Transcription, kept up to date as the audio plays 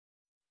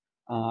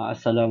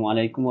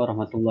Assalamualaikum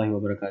warahmatullahi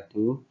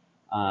wabarakatuh.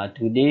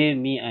 Today,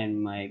 me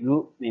and my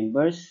group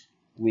members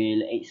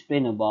will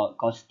explain about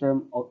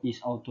custom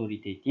is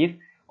authoritative.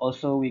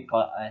 Also, we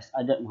call as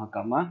adat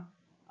muhakamah.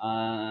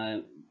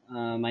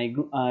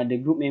 The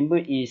group member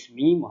is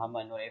me,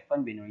 Muhammad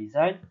EFFAN bin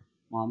NORIZAN,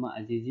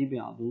 Muhammad AZIZI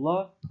bin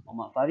ABDULLAH,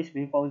 Muhammad FARIS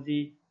bin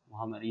FAUZI,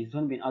 Muhammad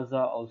REDZUAN bin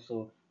AZHAR,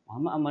 also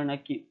Muhammad AMMAR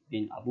NAQIB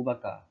bin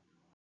BAKAR.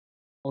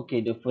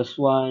 Okay, the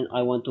first one I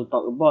want to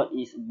talk about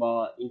is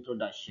about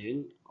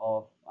introduction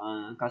of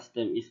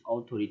custom is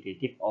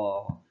authoritative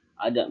or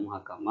adat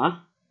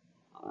muhakamah.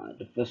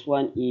 The first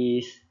one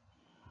is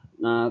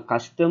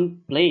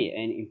custom play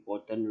an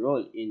important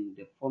role in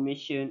the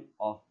formation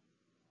of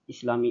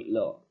Islamic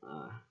law.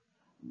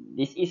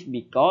 This is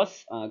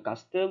because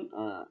custom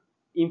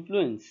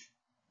influence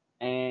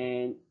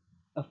and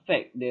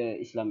affect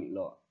the Islamic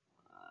law.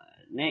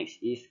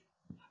 Next is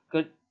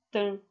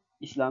certain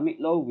Islamic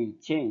law will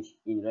change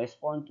in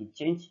response to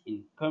change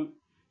in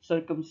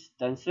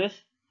circumstances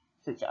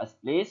such as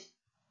place,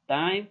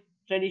 time,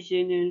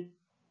 tradition,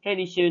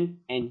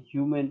 and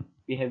human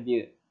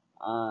behavior.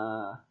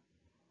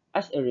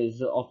 As a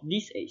result of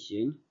this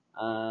action,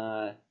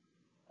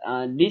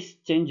 these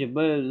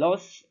changeable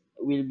laws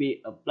will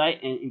be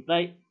applied and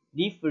implied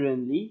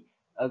differently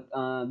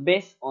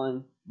based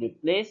on the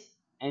place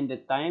and the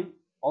time,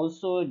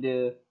 also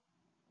the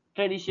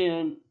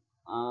tradition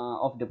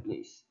of the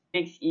place.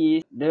 Next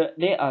is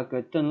there are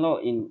certain law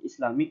in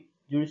Islamic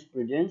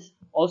jurisprudence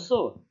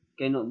also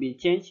cannot be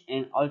changed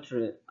and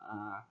altered.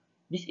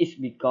 This is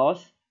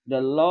because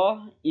the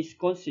law is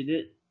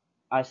considered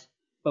as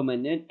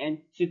permanent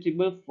and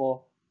suitable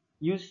for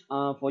use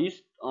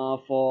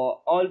for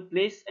all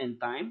place and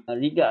time,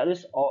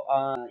 regardless of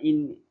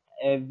in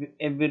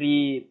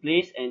every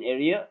place and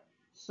area.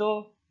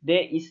 So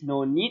there is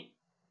no need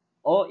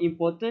or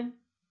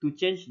important to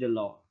change the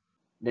law.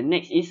 The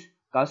next is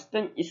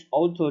custom is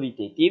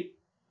authoritative.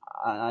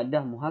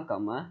 Adat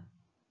muhakamah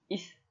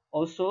is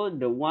also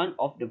the one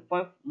of the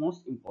 5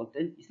 most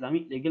important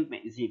Islamic legal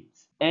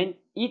maxims, and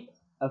it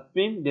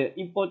affirms the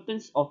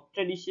importance of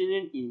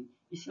tradition in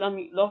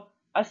Islamic law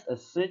as a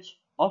source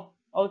of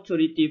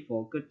authority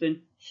for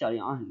certain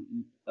Sharia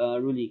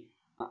ruling.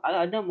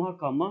 Adat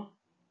muhakamah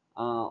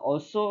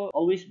also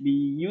always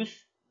be used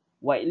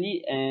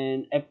widely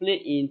and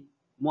applied in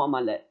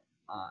muamalat.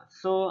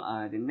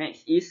 The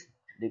next is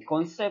the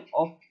concept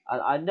of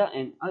al-adah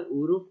and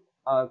al-uruf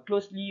are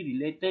closely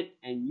related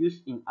and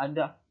used in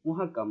adah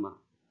muhakamah.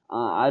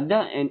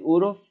 Adah and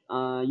uruf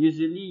are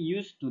usually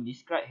used to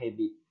describe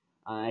habit.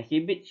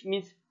 Habits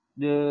means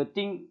the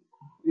thing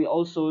we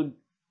also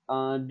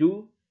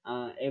do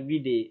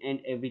every day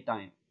and every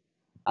time.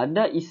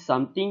 Adah is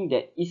something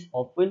that is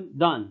often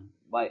done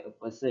by a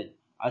person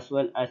as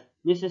well as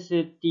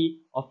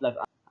necessity of life.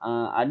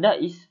 Adah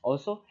is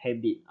also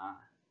habit,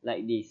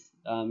 like this,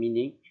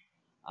 meaning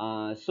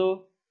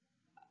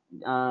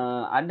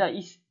adah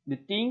is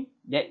the thing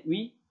that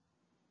we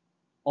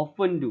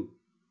often do,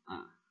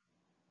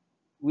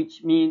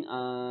 which mean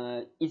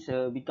it's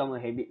become a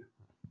habit.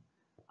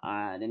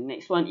 The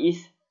next one is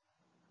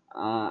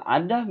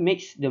adah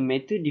makes the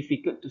matter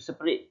difficult to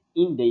separate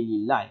in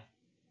daily life,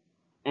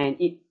 and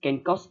it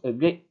can cause a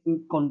great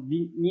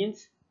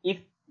inconvenience if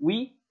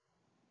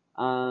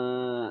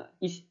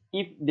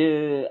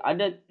the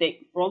adah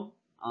take from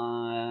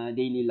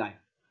daily life.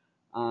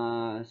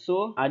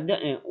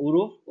 Adat and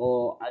uruf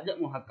or adat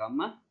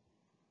muhakamah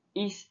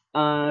is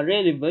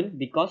relevant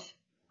because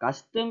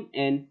custom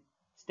and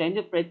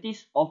standard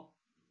practice of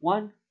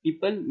one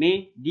people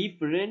may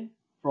different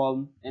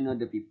from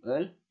another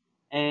people,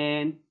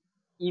 and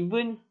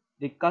even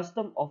the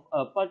custom of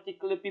a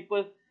particular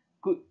people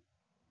could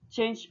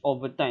change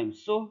over time.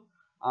 So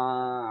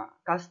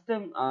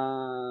custom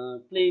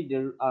play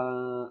the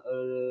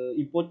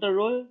important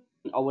role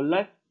in our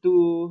life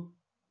to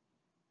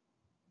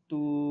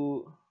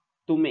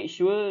make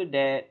sure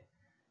that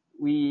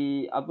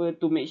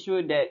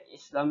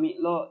Islamic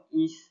law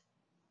is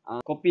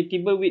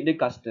compatible with the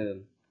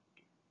custom.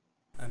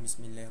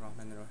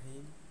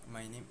 Bismillahirrahmanirrahim.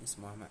 My name is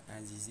Muhammad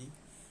AZIZI.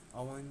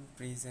 I want to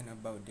present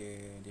about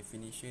the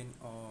definition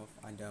of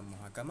Adah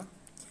Muhakamah.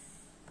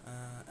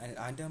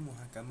 Al-Adah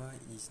Muhakamah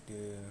is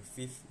the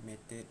fifth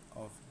method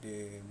of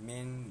the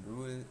main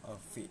rule of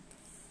faith.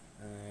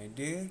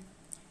 The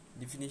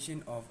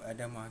definition of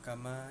Adah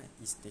Muhakamah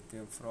is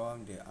taken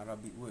from the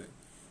Arabic word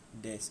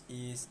that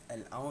is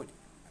al-aud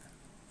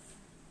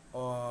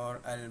or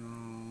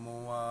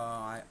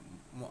al-muawadah,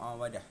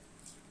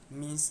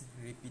 means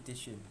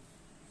repetition.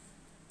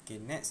 Okay,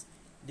 next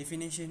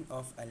definition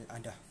of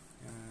al-adah.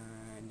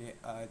 There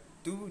are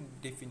two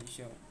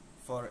definitions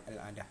for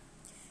al-adah.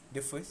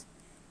 The first,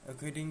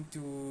 according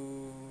to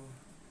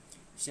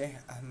Sheikh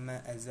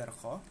Ahmad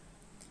al-Zarqa,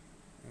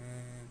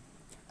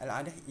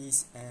 al-adah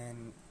is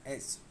an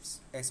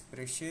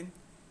expression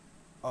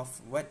of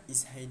what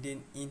is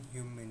hidden in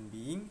human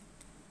being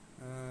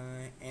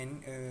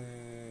and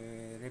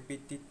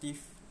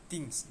repetitive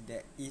things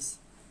that is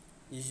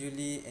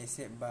usually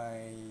accepted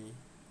by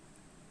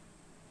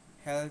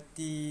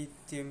healthy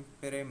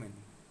temperament.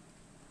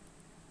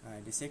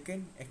 The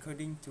second,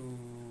 according to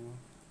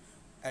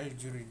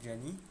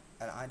Al-Jurjani,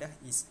 al-adah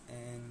is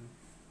an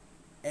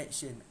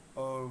action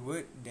or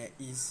word that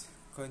is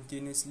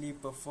continuously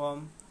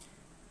performed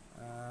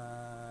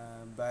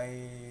by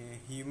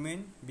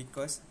human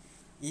because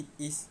it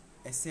is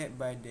accepted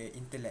by the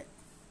intellect,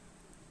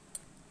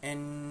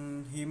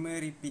 and human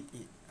repeat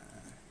it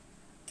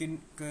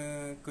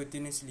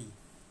continuously.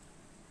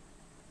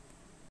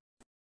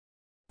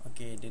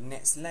 Okay, the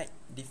next slide,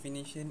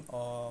 definition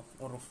of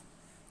uruf.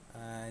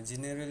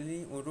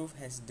 Generally, uruf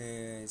has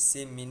the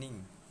same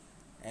meaning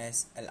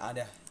as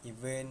al-adah,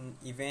 even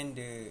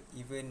the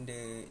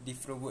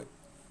different word.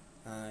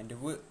 The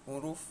word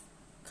uruf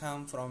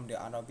come from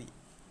the Arabic,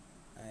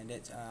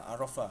 that's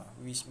arafa,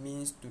 which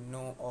means to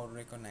know or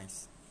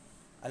recognize.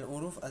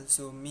 Al-uruf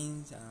also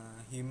means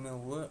human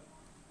word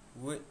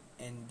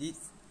and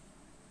deeds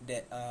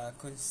that are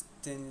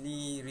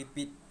constantly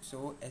repeat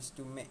so as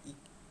to make it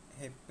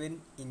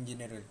happen in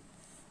general.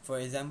 For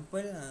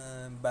example,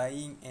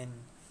 buying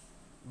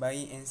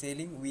and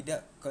selling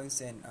without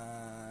consent,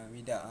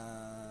 without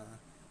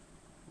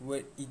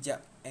word ijab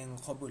and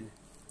qabul.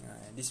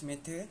 This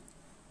matter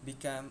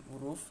become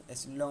uruf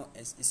as long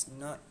as it's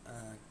not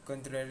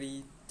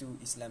contrary to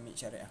Islamic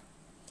Sharia.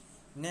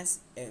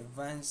 Next,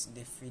 advanced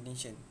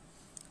definition.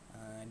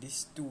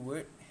 These two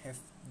words have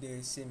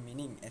the same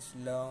meaning as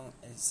long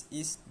as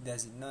it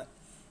does not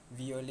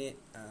violate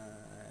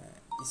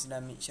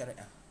Islamic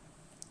Sharia.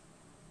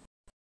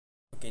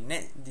 Okay,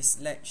 next, this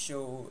slide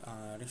show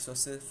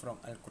resources from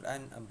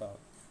Al-Quran about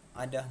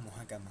adah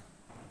muhakamah.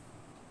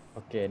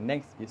 Okay,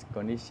 next is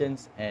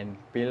conditions and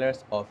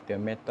pillars of the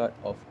method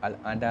of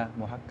al-adah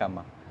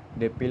muhakamah.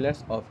 The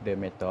pillars of the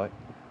method.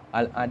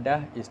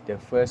 Al-adah is the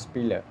first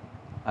pillar.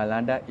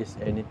 Al-adah is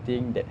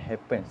anything that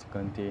happens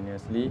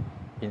continuously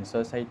in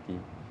society.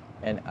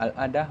 And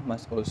al-adah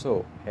must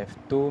also have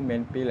two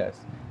main pillars,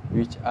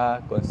 which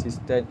are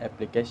consistent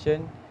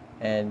application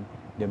and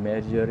the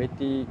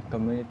majority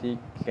community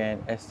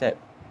can accept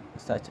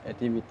such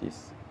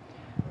activities.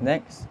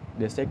 Next,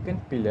 the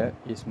second pillar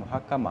is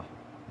muhakamah.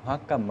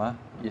 Muhakamah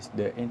is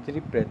the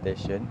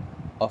interpretation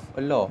of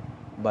a law,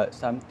 but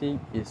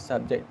something is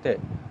subjected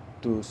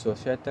to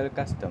societal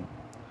custom.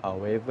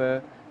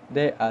 However,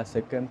 there are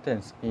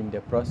circumstances in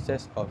the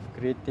process of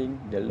creating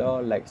the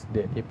law, like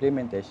the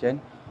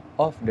implementation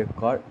of the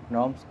court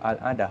norms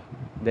al-adah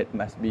that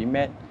must be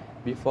met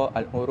before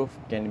al-uruf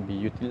can be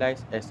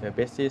utilized as a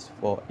basis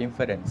for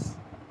inference.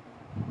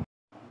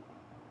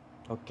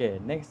 Okay,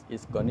 next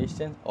is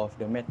conditions of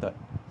the method.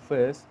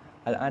 First,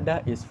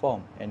 al-adah is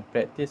formed and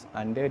practiced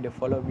under the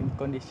following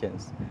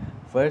conditions.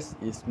 First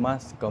is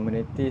must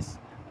communities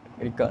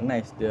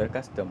recognize the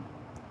custom,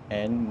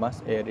 and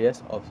must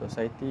areas of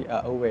society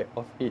are aware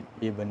of it,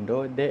 even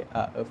though there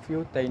are a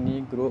few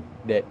tiny groups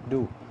that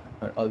do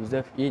not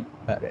observe it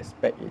but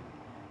respect it.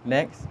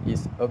 Next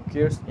is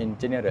occurs in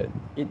general.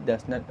 It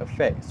does not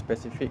affect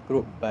specific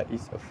group but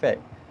it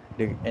affects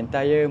the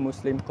entire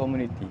Muslim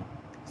community.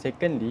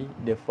 Secondly,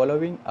 the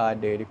following are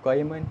the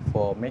requirements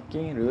for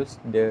making rules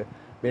the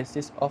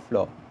basis of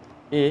law.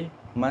 A.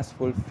 Must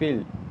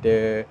fulfill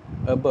the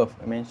above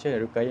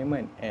mentioned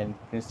requirement and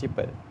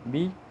principle.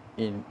 B.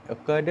 In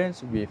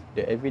accordance with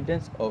the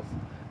evidence of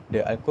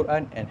the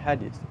Al-Quran and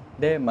Hadith,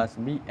 there must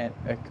be an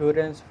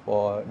occurrence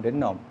for the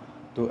norm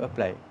to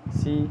apply.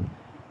 C.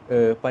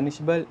 A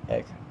punishable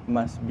act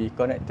must be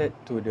connected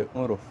to the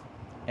uruf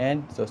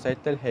and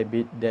societal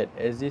habit that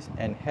exists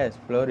and has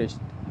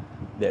flourished.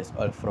 That's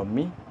all from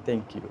me.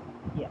 Thank you.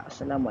 Ya,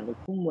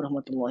 Assalamualaikum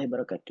warahmatullahi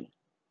wabarakatuh.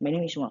 My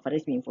name is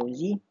FARIS bin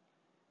FAUZI.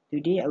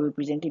 Today I will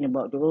presenting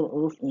about the role of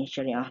uruf in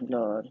Sharia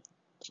law.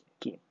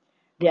 Okay.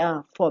 There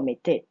are four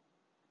methods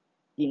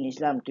in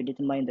Islam to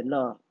determine the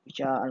law, which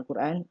are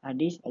Al-Quran,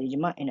 Hadith,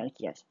 Al-Ijma' and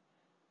Al-Qiyas.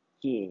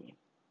 Okay.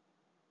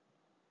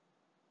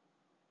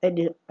 At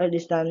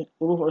this time,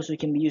 uruf also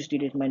can be used to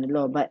determine the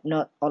law, but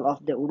not all of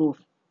the uruf.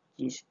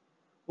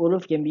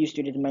 Uruf can be used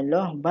to determine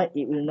law, but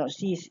it will not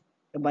see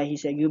by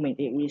his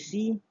argument. It will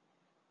see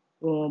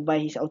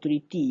by his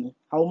authority,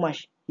 how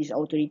much his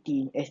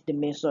authority as the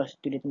main source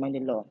to determine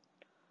the law.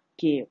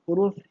 Okay,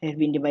 uruf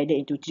have been divided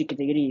into three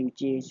categories,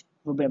 which is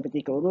verbal and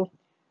practical uruf,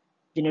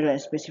 general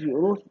and specific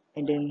uruf,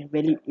 and then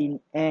valid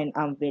in and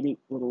unvalid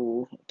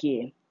uruf.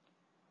 Okay,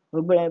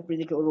 verbal and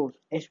practical uruf.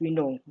 As we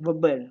know,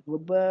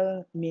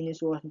 verbal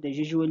means was the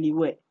usually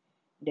word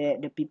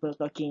that the people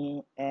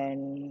talking,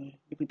 and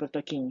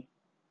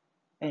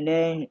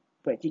then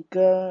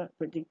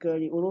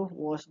practically uruf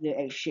was the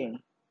action,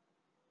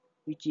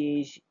 which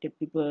is the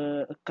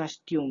people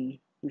accustomed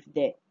with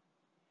that.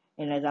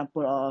 An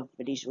example of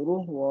this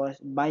uruf was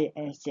buy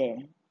and sell,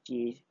 which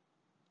is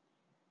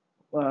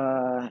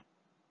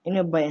in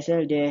a buy and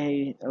sell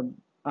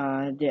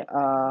there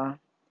are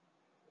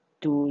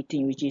two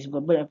things, which is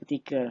verbal and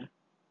practical.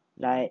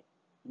 Like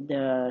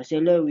the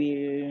seller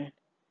will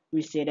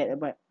say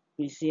that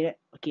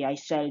okay, I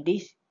sell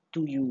this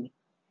to you,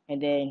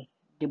 and then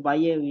the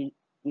buyer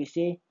will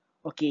say,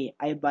 okay,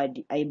 I buy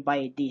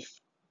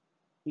this,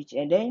 which,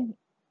 and then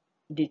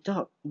they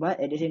talk, but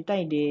at the same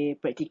time they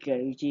practical,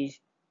 which is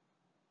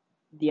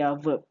their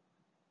verb,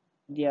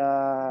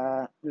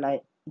 their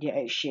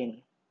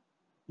action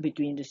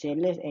between the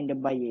sellers and the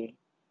buyer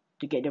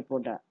to get the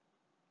product.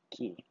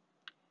 Okay.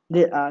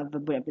 There are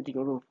verbal and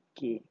particular huruf.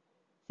 Okay.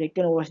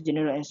 Second was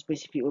general and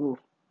specific huruf.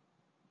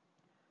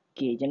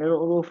 Okay, general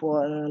huruf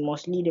was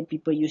mostly the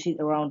people use it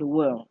around the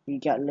world,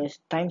 regardless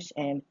times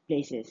and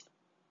places.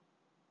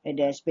 And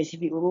the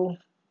specific huruf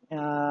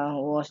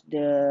was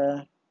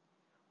the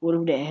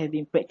huruf that have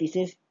been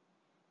practiced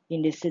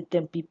in the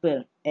certain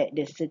people at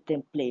the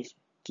certain place.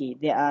 Okay,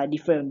 there are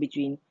different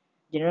between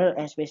general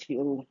and specific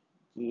huruf.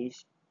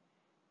 Is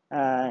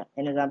an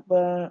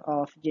example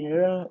of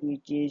general,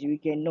 which is we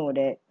can know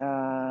that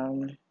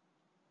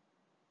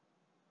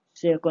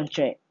sale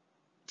contract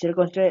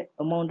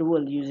among the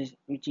world uses,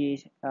 which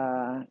is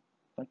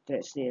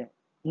contract sale,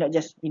 not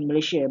just in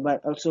Malaysia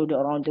but also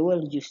around the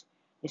world use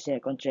the sale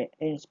contract.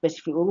 And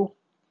specific huruf,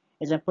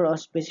 example of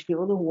specific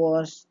huruf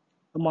was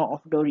amount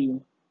of dowry.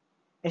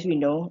 As we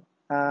know,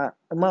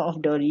 amount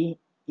of dowry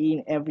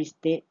in every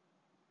state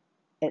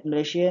at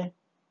Malaysia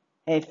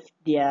have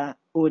their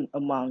own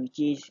amount, which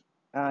is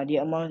the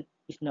amount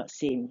is not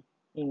same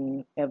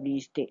in every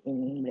state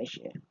in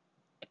Malaysia.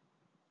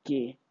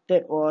 Okay,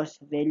 third was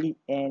valid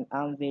and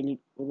invalid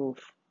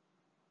huruf.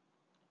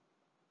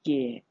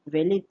 Okay,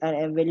 valid and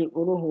invalid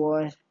huruf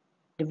was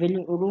the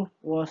valid huruf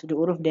was the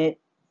huruf that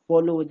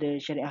follow the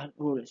Sharia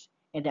rules,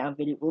 and the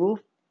invalid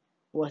huruf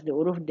was the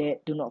huruf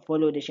that do not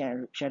follow the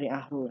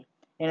Sharia rule.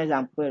 An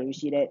example, we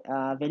see that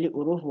valid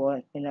huruf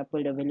was,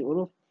 example, the valid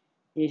huruf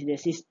is the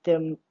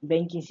system,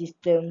 banking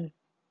system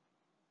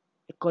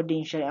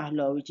according Sharia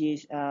law, which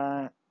is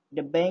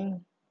the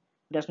bank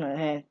does not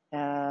have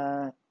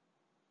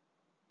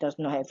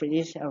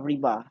practice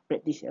riba.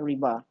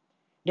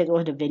 That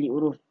was the valid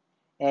huruf.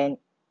 And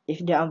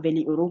if the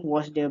invalid huruf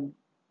was the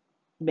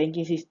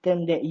banking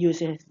system that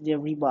uses the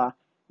riba,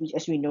 which,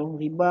 as we know,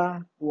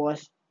 riba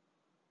was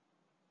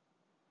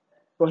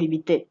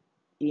prohibited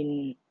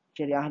in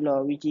Sharia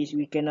law, which is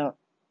we cannot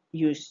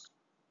use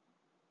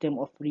term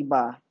of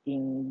riba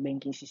in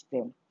banking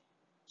system.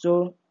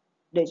 So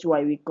that's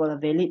why we call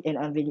valid and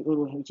invalid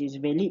huruf, which is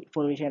valid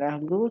follow Sharia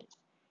rules,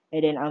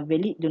 and then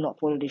invalid do not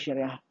follow the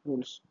Sharia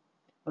rules.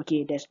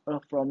 Okay, that's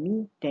all from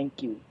me.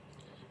 Thank you.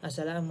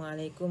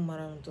 Assalamualaikum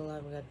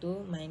warahmatullahi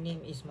wabarakatuh. My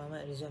name is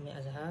Muhammad REDZUAN bin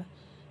AZHAR,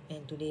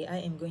 and today I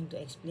am going to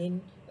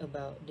explain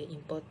about the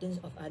importance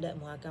of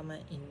adab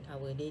muhakamat in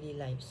our daily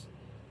lives.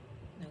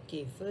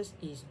 Okay, first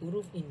is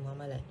huruf in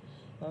muamalat.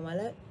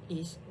 Muamalat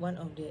is one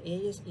of the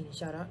areas in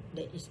Sharia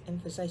that is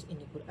emphasized in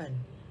the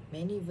Quran.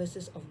 Many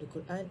verses of the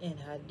Quran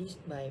and hadith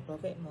by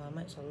Prophet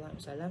Muhammad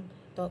SAW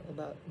talk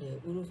about the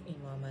huruf in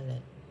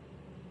muamalat.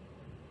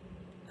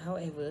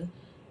 However,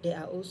 there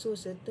are also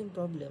certain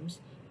problems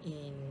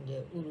in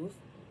the huruf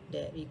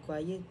that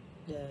require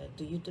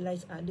to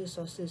utilize other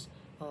sources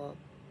or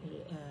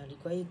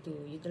required to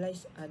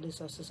utilize other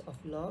sources of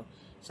law,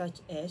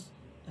 such as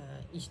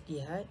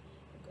ijtihad,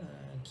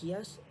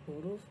 qiyas,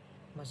 huruf,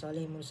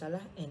 masalih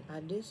mursalah, and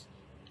others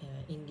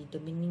in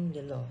determining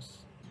the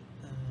laws.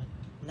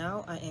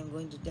 Now I am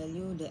going to tell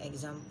you the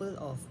example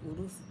of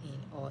huruf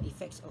or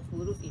effects of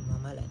huruf in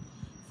muamalat.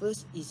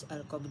 First is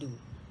al-qabdu.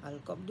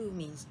 Al-qabdu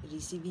means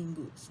receiving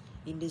goods.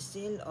 In the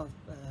sale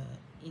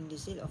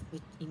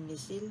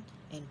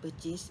and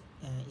purchase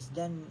is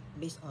done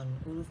based on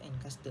huruf and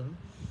custom.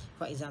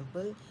 For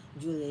example,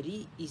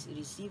 jewelry is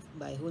received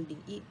by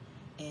holding it,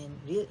 and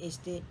real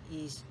estate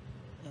is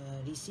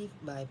received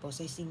by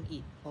possessing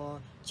it,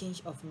 or change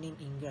of name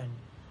in grant.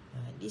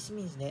 This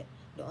means that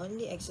the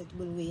only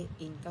acceptable way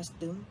in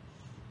custom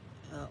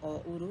or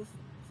huruf,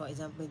 for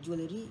example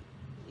jewelry,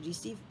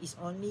 received is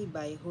only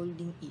by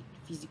holding it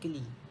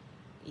physically.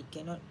 It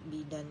cannot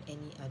be done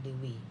any other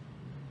way.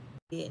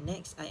 Okay,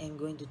 next I am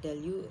going to tell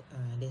you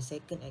the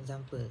second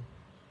example.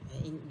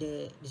 In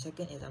the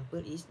second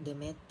example is the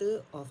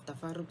matter of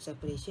tafarruq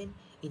separation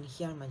in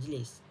khiyar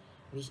majlis,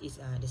 which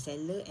is the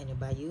seller and the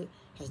buyer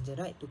has the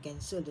right to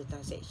cancel the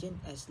transaction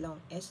as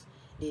long as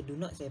they do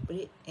not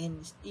separate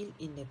and still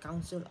in the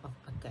council of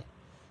akad.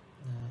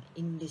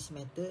 In this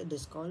matter, the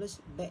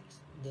scholars backs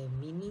the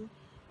meaning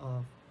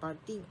of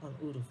parting on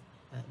huruf.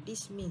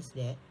 This means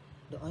that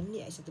the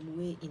only acceptable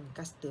way in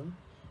custom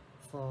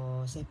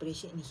for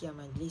separation in khiyar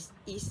majlis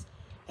is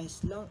as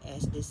long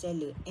as the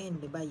seller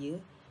and the buyer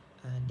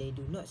they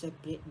do not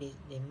separate.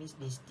 That means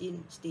they still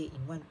stay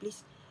in one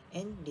place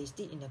and they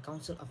still in the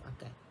council of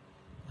akad.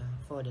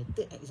 For the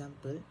third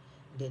example,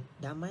 the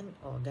daman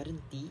or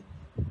guarantee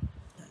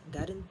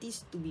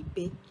guarantees to be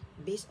paid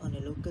based on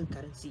a local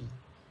currency.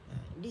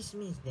 This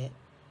means that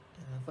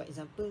for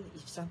example,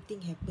 if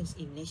something happens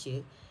in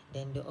Malaysia,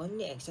 then the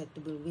only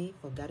acceptable way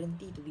for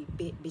guarantee to be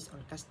paid based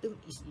on custom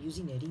is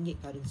using the ringgit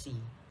currency.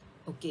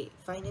 Okay,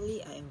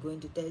 finally I am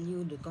going to tell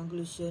you the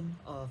conclusion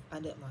of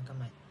adab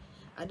muhakamat.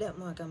 Adab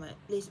muhakamat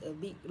plays a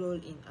big role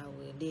in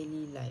our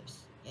daily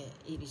lives.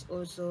 It is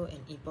also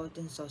an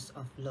important source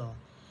of law.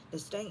 The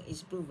strength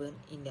is proven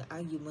in the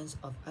arguments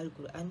of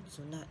Al-Quran,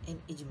 Sunnah,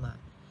 and Ijma.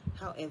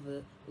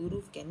 However,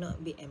 huruf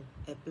cannot be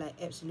applied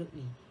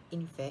absolutely.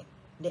 In fact,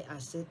 there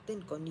are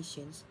certain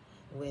conditions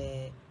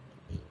where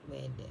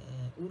the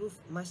uruf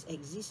must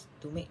exist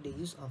to make the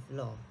use of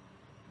law.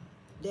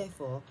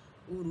 Therefore,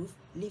 uruf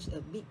leaves a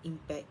big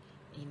impact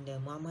in the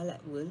muamalat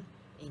world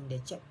in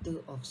the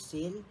chapter of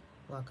sale,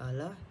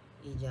 wakalah,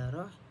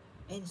 ijarah,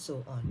 and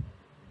so on.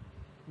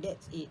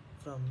 That's it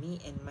from me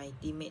and my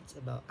teammates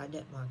about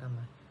adat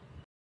mahkamah.